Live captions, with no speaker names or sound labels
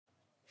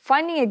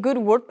Finding a good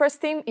WordPress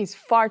theme is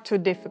far too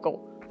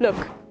difficult. Look,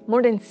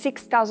 more than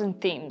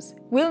 6,000 themes.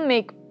 We'll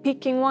make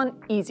picking one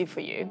easy for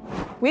you.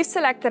 We've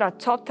selected our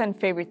top 10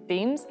 favorite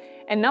themes,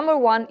 and number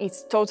 1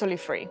 is totally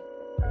free.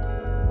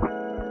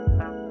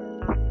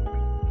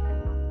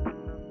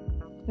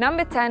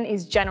 Number 10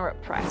 is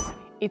GeneralPress.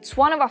 It's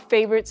one of our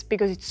favorites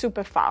because it's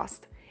super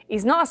fast.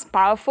 It's not as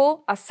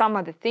powerful as some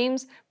other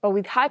themes, but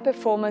with high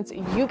performance,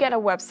 you get a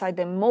website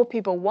that more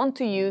people want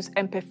to use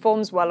and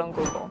performs well on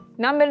Google.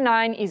 Number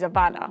 9 is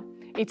Avada.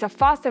 It's a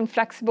fast and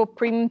flexible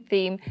premium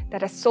theme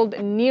that has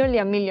sold nearly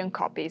 1 million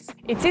copies.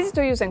 It's easy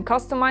to use and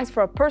customize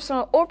for a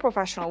personal or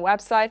professional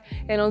website,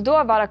 and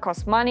although Avada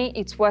costs money,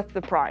 it's worth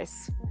the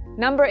price.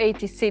 Number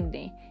 8 is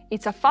Sydney.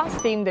 It's a fast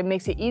theme that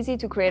makes it easy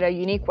to create a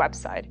unique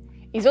website.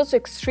 It's also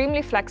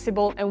extremely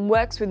flexible and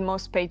works with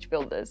most page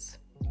builders.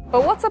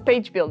 But what's a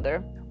page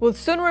builder? We'll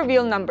soon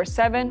reveal number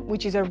 7,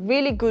 which is a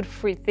really good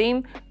free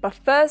theme, but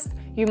first,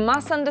 you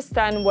must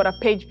understand what a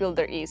page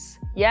builder is.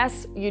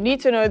 Yes, you need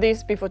to know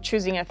this before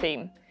choosing a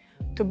theme.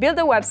 To build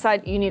a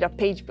website, you need a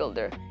page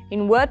builder.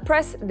 In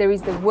WordPress, there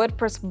is the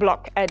WordPress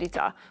block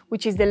editor,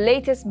 which is the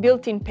latest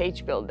built-in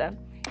page builder.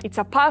 It's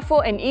a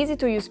powerful and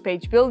easy-to-use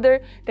page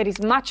builder that is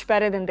much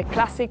better than the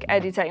classic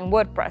editor in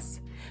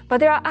WordPress. But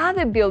there are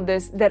other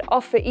builders that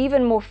offer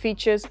even more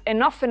features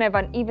and often have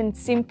an even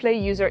simpler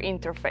user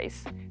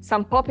interface.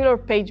 Some popular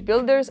page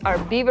builders are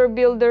Beaver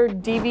Builder,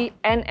 Divi,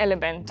 and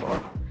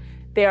Elementor.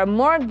 They are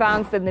more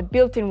advanced than the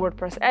built-in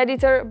WordPress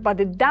editor, but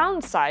the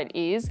downside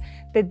is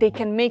that they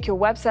can make your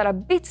website a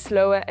bit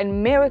slower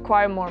and may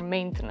require more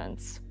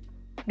maintenance.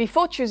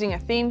 Before choosing a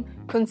theme,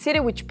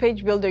 consider which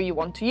page builder you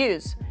want to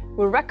use.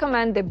 We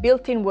recommend the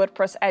built-in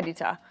WordPress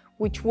editor,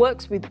 which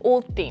works with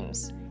all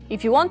themes.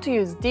 If you want to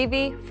use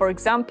Divi, for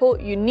example,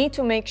 you need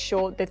to make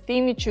sure the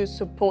theme you choose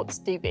supports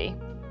Divi.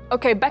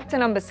 Okay, back to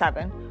number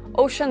 7,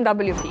 Ocean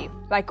WP.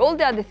 Like all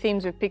the other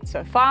themes we've picked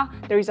so far,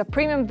 there is a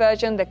premium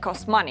version that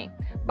costs money,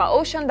 but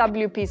Ocean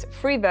WP's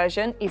free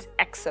version is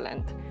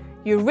excellent.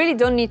 You really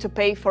don't need to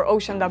pay for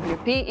Ocean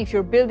WP if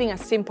you're building a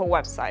simple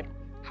website.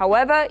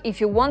 However,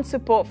 if you want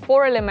support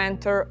for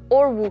Elementor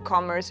or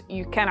WooCommerce,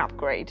 you can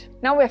upgrade.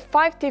 Now we have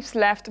 5 tips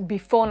left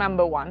before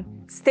number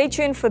 1. Stay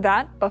tuned for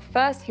that, but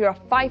first here are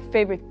 5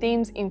 favorite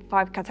themes in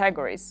 5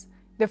 categories.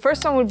 The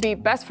first one will be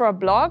best for a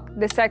blog,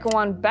 the second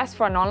one best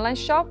for an online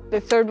shop, the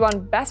third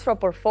one best for a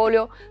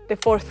portfolio, the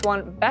fourth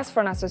one best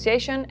for an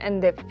association,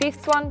 and the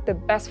fifth one the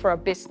best for a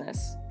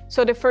business.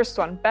 So the first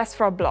one, best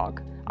for a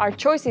blog. Our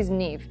choice is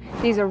Neve.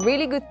 This is a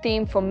really good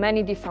theme for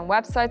many different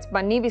websites,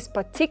 but Neve is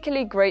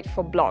particularly great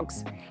for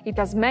blogs. It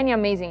has many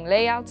amazing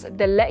layouts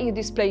that let you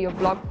display your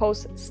blog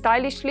posts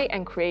stylishly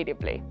and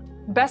creatively.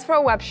 Best for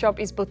a web shop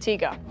is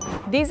Botiga.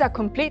 This is a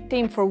complete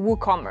theme for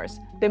WooCommerce,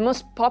 the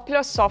most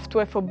popular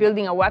software for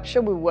building a web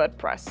shop with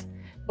WordPress.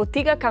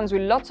 Botiga comes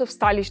with lots of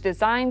stylish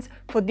designs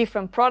for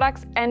different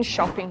products and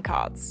shopping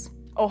carts.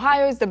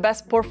 Ohio is the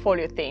best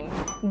portfolio theme.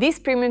 This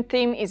premium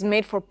theme is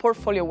made for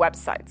portfolio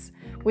websites.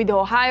 With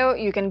Ohio,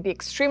 you can be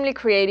extremely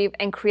creative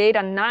and create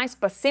a nice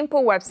but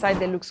simple website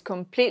that looks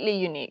completely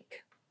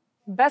unique.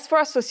 Best for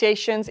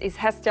associations is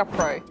Hestia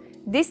Pro.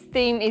 This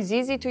theme is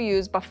easy to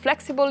use but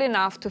flexible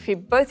enough to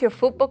fit both your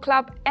football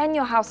club and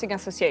your housing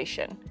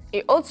association.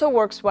 It also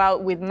works well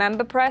with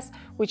MemberPress,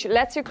 which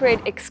lets you create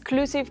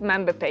exclusive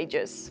member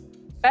pages.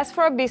 Best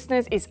for a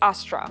business is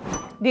Astra.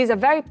 This is a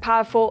very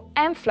powerful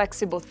and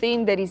flexible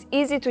theme that is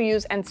easy to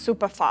use and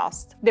super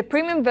fast. The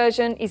premium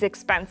version is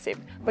expensive,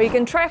 but you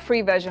can try a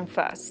free version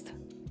first.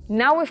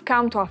 Now we've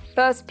come to our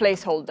first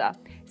placeholder.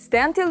 Stay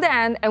until the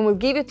end and we'll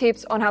give you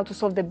tips on how to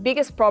solve the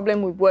biggest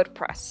problem with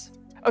WordPress.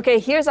 Okay,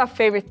 here's our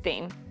favorite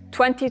theme,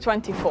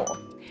 2024.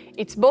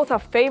 It's both our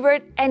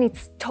favorite and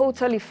it's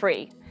totally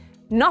free.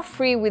 Not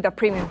free with a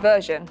premium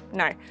version,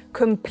 no,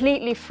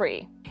 completely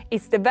free.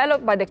 It's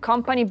developed by the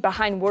company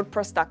behind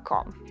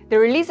WordPress.com. They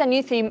release a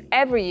new theme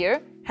every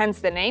year,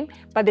 hence the name,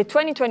 but the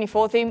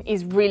 2024 theme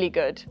is really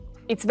good.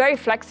 It's very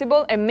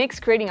flexible and makes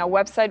creating a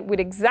website with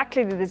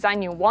exactly the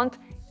design you want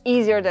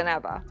easier than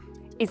ever.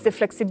 It's the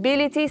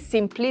flexibility,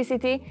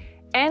 simplicity,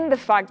 and the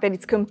fact that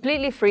it's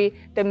completely free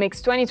that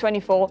makes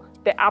 2024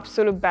 the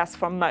absolute best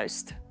for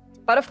most.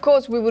 But of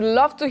course, we would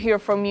love to hear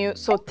from you,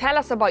 so tell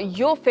us about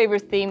your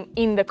favorite theme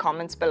in the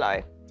comments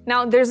below.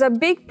 Now, there's a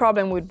big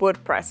problem with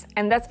WordPress,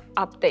 and that's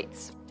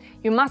updates.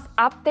 You must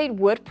update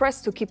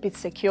WordPress to keep it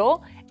secure,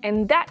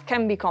 and that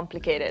can be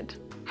complicated.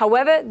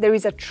 However, there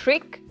is a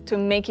trick to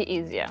make it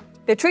easier.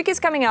 The trick is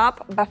coming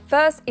up, but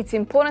first, it's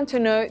important to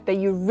know that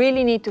you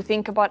really need to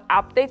think about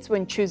updates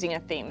when choosing a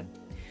theme.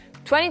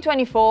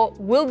 2024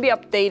 will be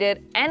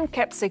updated and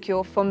kept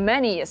secure for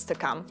many years to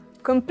come,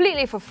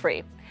 completely for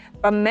free.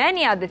 But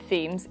many other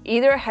themes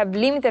either have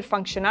limited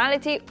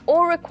functionality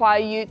or require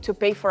you to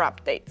pay for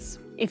updates.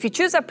 If you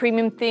choose a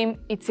premium theme,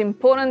 it's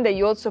important that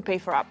you also pay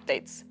for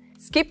updates.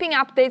 Skipping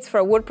updates for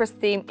a WordPress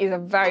theme is a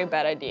very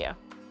bad idea.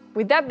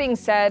 With that being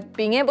said,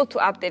 being able to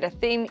update a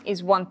theme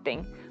is one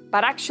thing,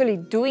 but actually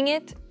doing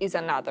it is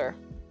another.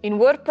 In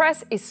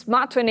WordPress, it's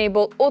smart to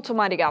enable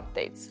automatic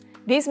updates.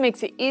 This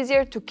makes it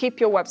easier to keep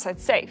your website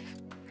safe.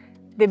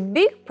 The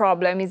big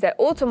problem is that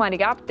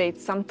automatic updates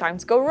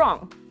sometimes go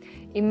wrong.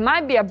 It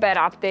might be a bad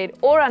update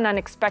or an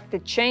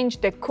unexpected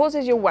change that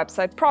causes your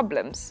website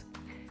problems.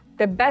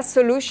 The best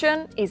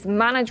solution is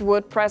Manage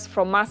WordPress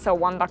from Astra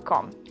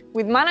One.com.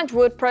 With Manage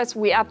WordPress,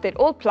 we update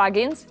all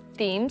plugins,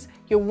 themes,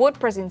 your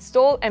WordPress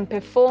install, and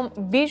perform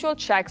visual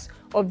checks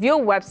of your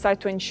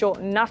website to ensure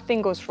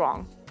nothing goes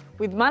wrong.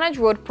 With Manage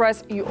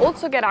WordPress, you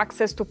also get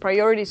access to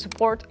priority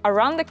support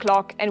around the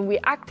clock, and we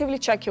actively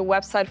check your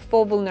website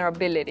for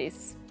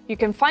vulnerabilities. You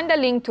can find a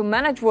link to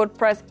Manage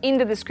WordPress in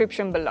the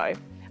description below,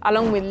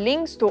 along with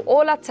links to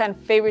all our 10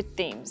 favorite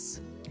themes.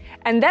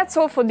 And that's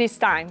all for this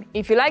time.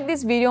 If you like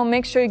this video,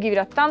 make sure you give it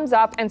a thumbs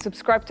up and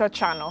subscribe to our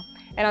channel.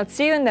 And I'll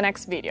see you in the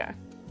next video.